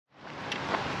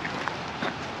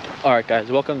Alright guys,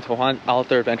 welcome to Juan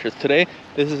Outdoor Adventures. Today,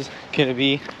 this is going to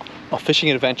be a fishing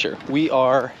adventure. We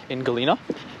are in Galena.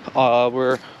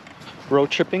 We're road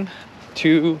tripping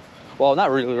to, well, not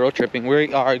really road tripping.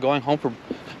 We are going home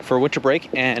for winter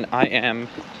break, and I am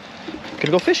going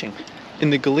to go fishing in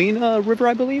the Galena River,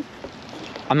 I believe.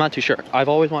 I'm not too sure. I've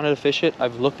always wanted to fish it.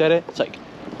 I've looked at it. It's like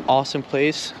awesome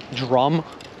place. Drum,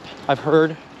 I've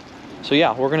heard. So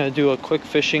yeah, we're going to do a quick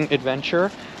fishing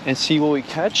adventure and see what we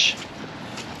catch.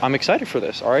 I'm excited for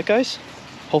this. All right, guys.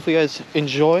 Hopefully you guys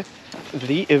enjoy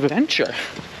the adventure.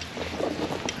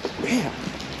 Yeah.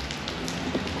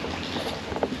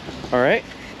 All right.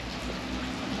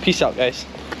 Peace out, guys.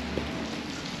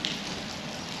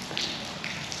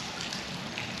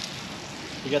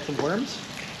 We got some worms,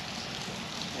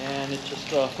 and it's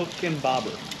just a hook and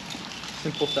bobber.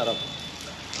 Simple setup.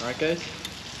 All right, guys.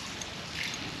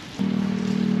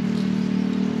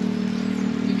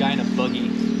 The guy in a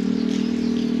buggy.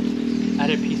 I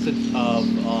had a piece of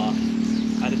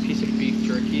beef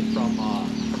jerky from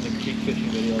the creek fishing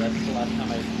video. That's the last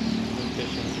time I went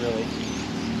fishing, really,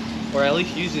 or at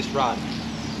least use this rod.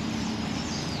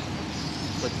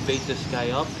 Let's bait this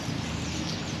guy up.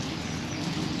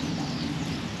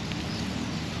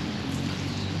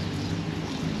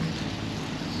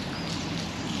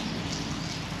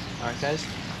 All right, guys,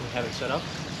 we have it set up.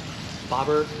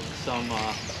 Bobber, some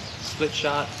split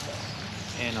shot,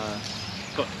 and a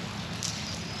hook.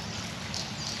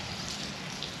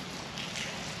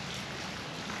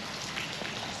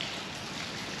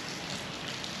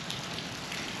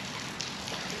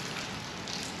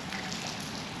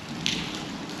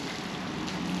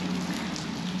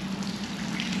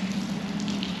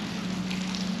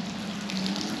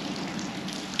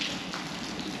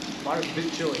 Water's a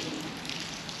bit chilly.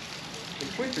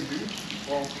 It's winter, dude.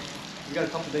 Well, we got a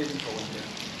couple days until winter.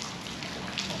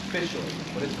 Officially,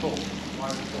 but it's cold.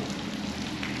 Water's cold.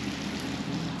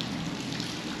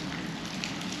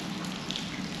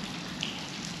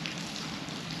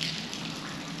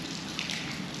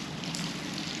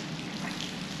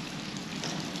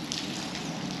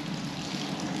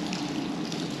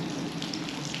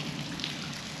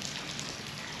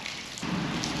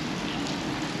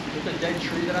 There's a dead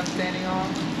tree that I'm standing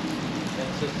on.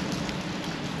 That's just...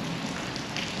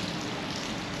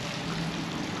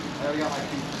 I already got my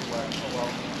feet pretty wet. Oh well.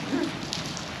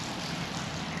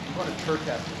 I'm going to church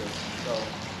after this, so...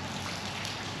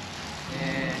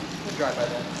 And we'll dry by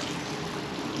then.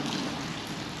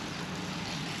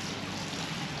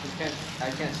 I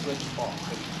can't switch and fall,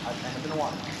 because I end up in the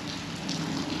water.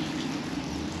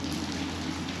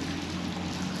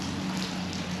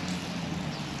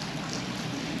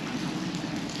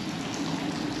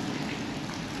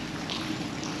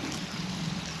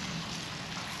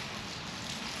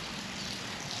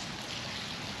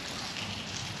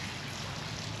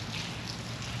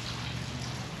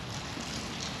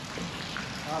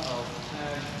 Uh-oh.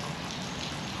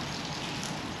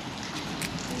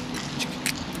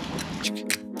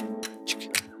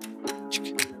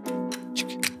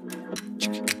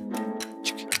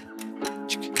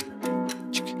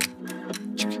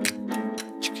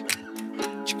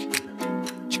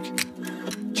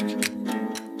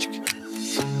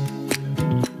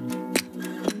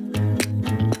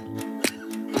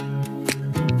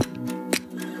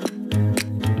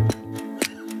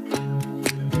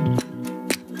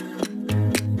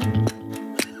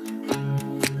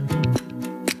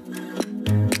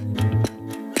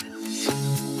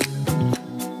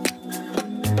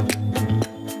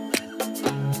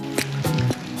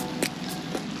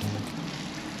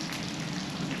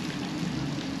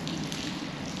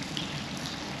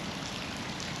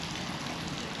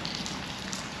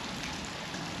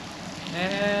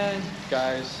 And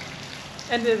guys,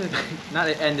 not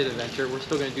an ended adventure. We're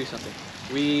still gonna do something.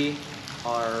 We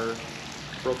are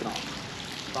broken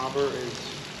off. Bobber is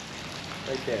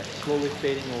right there, slowly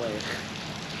fading away.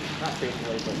 Not fading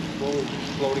away, but slowly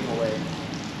floating away.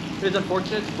 It is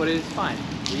unfortunate, but it is fine.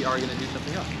 We are gonna do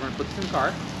something else. We're gonna put this in the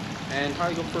car and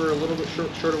probably go for a little bit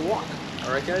shorter walk.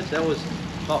 All right, guys. That was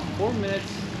about 4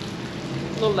 minutes,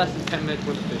 a little less than 10 minutes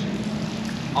worth of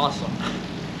fishing. Awesome.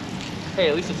 Hey,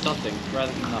 at least it's something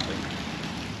rather than nothing.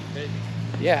 Okay.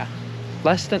 Yeah,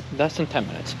 less than 10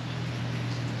 minutes.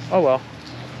 Oh well.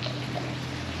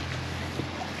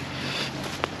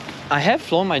 I have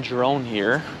flown my drone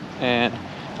here, and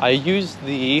I used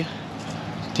the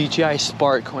DJI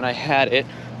Spark when I had it.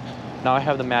 Now I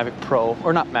have the Mavic Pro,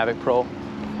 or not Mavic Pro,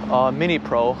 Mini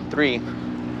Pro 3.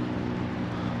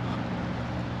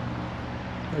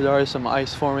 There is some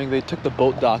ice forming. They took the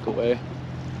boat dock away.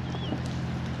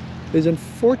 It is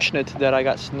unfortunate that I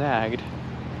got snagged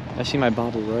I see my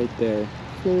bobber right there,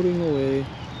 floating away,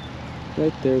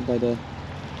 right there by the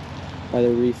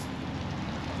reef,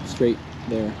 straight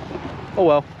there. Oh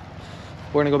well,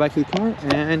 we're gonna go back to the car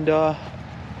and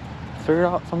figure it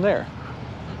out from there.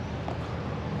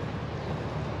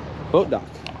 Boat dock.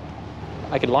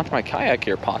 I could launch my kayak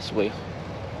here possibly.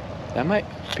 That might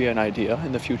be an idea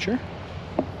in the future.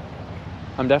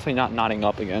 I'm definitely not knotting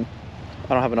up again. I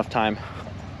don't have enough time.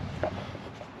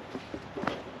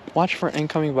 Watch for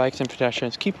incoming bikes and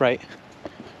pedestrians. Keep right.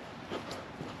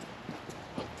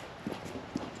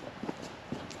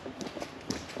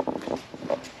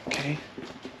 Okay.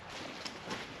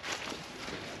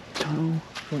 Tunnel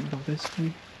going down this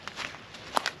way.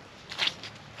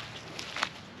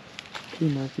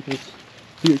 Pretty much because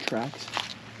deer tracks,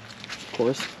 of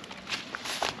course.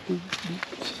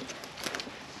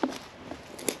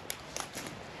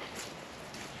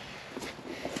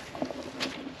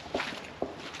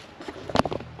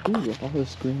 Ooh, all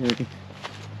this greenery.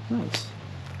 Nice.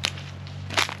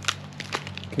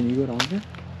 Can you go down there?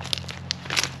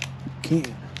 You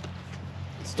can.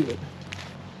 Let's do it.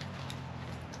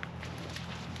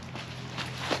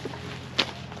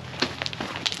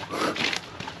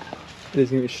 It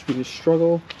is going to be a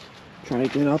struggle trying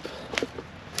to get up.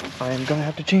 I am going to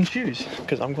have to change shoes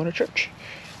because I'm going to church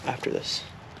after this.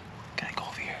 Can I go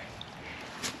over here?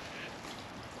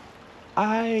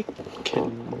 I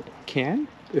can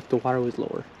if the water was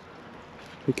lower.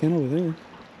 We can over there.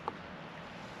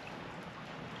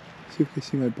 See if we can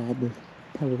see my bobber.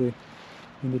 Probably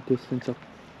in the distance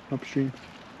upstream.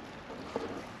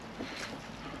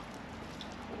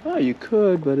 Oh, you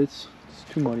could, but it's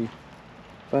too muddy.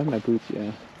 If I have my boots,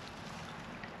 yeah.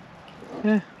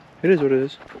 Yeah, it is what it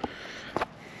is.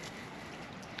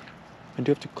 I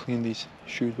do have to clean these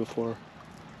shoes before.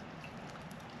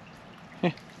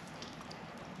 Yeah.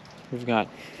 We've got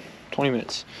 20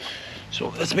 minutes.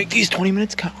 So let's make these 20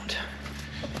 minutes count.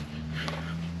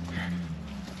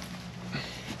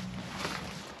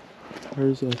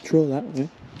 There's a trail that way.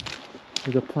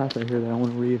 There's a plaque right here that I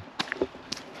want to read.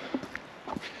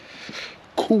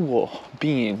 Cool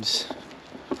beans.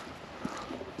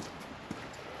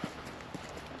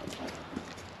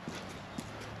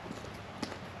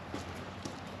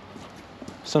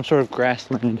 Some sort of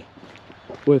grassland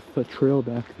with a trail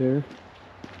back there.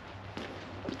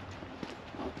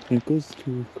 And it goes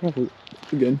to,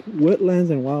 again, wetlands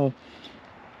and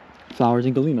wildflowers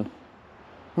in Galena.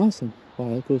 Awesome.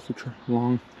 Wow, that goes to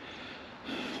long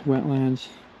wetlands,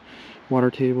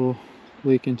 water table,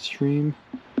 lake and stream,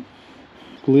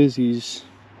 glizzies.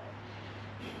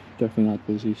 Definitely not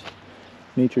glizzies.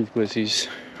 Nature's glizzies.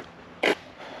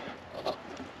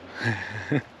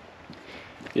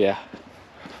 Yeah.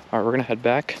 Alright, we're gonna head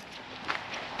back.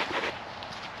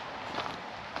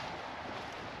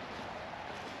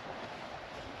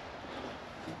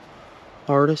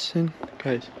 Artisan,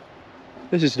 guys,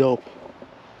 this is dope.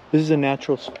 This is a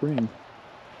natural spring.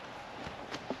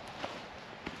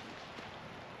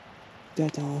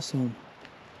 That's awesome.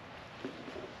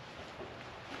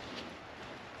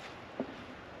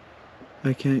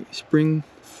 Spring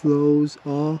flows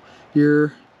all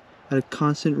year at a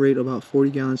constant rate of about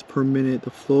 40 gallons per minute. The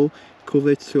flow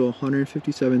equates to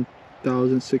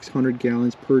 157,600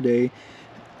 gallons per day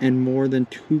and more than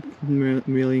 2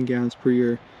 million gallons per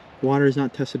year. Water is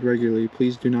not tested regularly.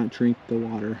 Please do not drink the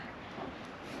water.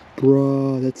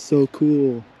 Bruh, that's so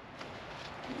cool.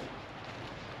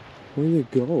 Where did it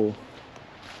go?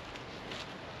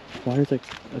 Water's like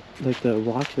the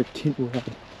rocks are tint red.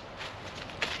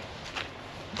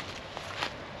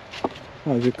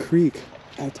 Oh, there's a creek.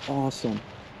 That's awesome.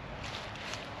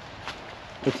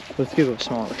 Let's give it a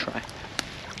smaller try.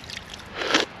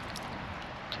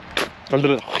 A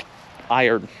little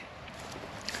iron.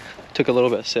 Took a little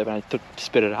bit of sip and I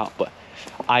spit it out, but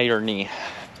irony.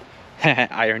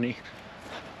 Irony.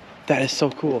 That is so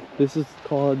cool. This is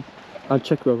called, I'll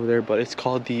check over there, but it's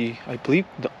called I believe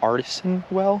the Artisan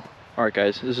Well. Alright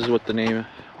guys, this is what the name,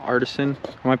 Artisan,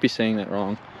 I might be saying that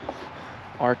wrong.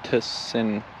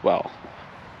 Artisan Well.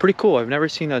 Pretty cool. I've never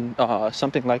seen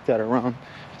something like that around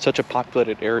such a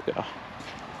populated area.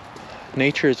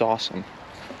 Nature is awesome.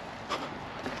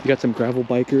 You got some gravel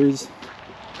bikers.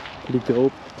 Pretty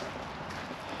dope.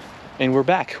 And we're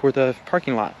back where the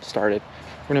parking lot started.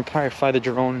 We're gonna probably fly the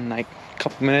drone in like a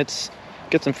couple minutes,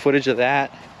 get some footage of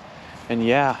that. And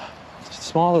yeah,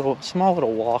 small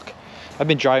little walk. I've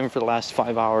been driving for the last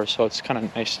 5 hours, so it's kind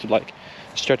of nice to like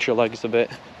stretch your legs a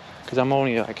bit because I'm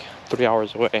only like 3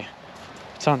 hours away.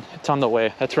 It's on the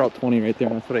way. That's Route 20 right there.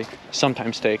 That's what I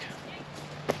sometimes take.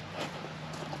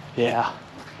 Yeah,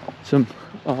 some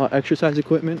exercise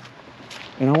equipment.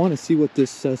 And I want to see what this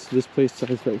says, this place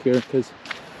says right here, because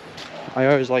I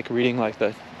always like reading like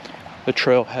the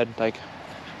trailhead like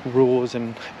rules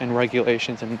and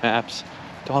regulations and maps.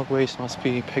 Dog waste must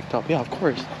be picked up. Yeah, of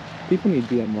course. People need to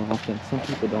do that more often. Some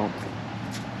people don't.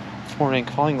 Morning,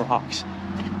 falling rocks.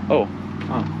 Oh,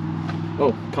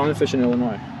 oh, common fish in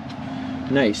Illinois.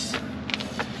 Nice.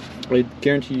 I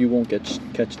guarantee you won't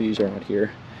catch these around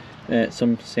here.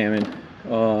 Some salmon.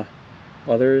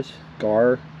 Others,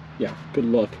 gar. Yeah, good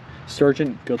luck.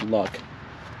 Sturgeon, good luck.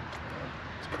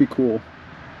 It's pretty cool.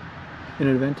 In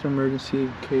an event of emergency,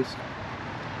 case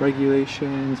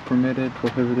regulations, permitted,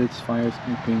 prohibited, fire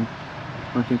escaping,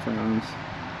 hunting firearms.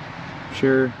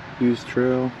 Sure, use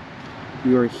trail.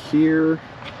 You are here.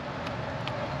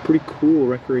 Pretty cool,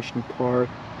 recreation park.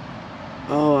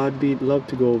 Oh, love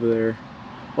to go over there.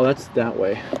 Oh, that's that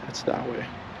way. That's that way.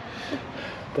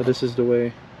 But this is the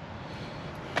way.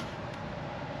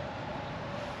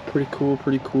 Pretty cool,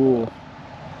 pretty cool.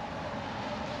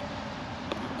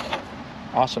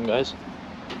 Awesome, guys.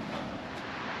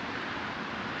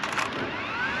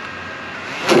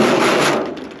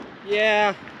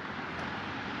 Yeah.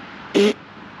 We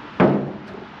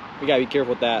gotta be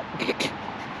careful with that.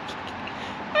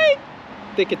 I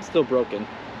think it's still broken.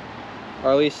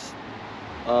 Or at least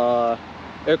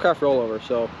aircraft rollover,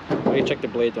 so I can check the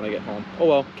blades when I get home. Oh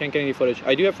well, can't get any footage.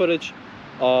 I do have footage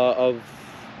of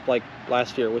like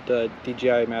last year with the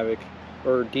DJI Mavic,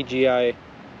 or DJI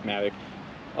Mavic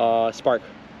Spark.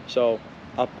 So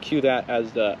I'll cue that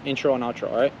as the intro and outro,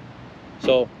 alright?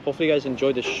 So hopefully you guys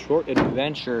enjoyed this short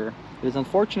adventure. It is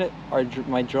unfortunate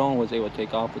my drone was able to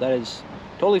take off, but that is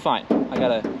totally fine. I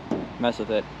gotta mess with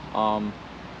it.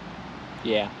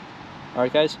 Yeah.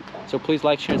 Alright guys, so please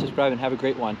like, share, and subscribe, and have a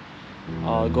great one.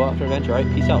 Go out for adventure,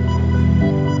 alright? Peace out.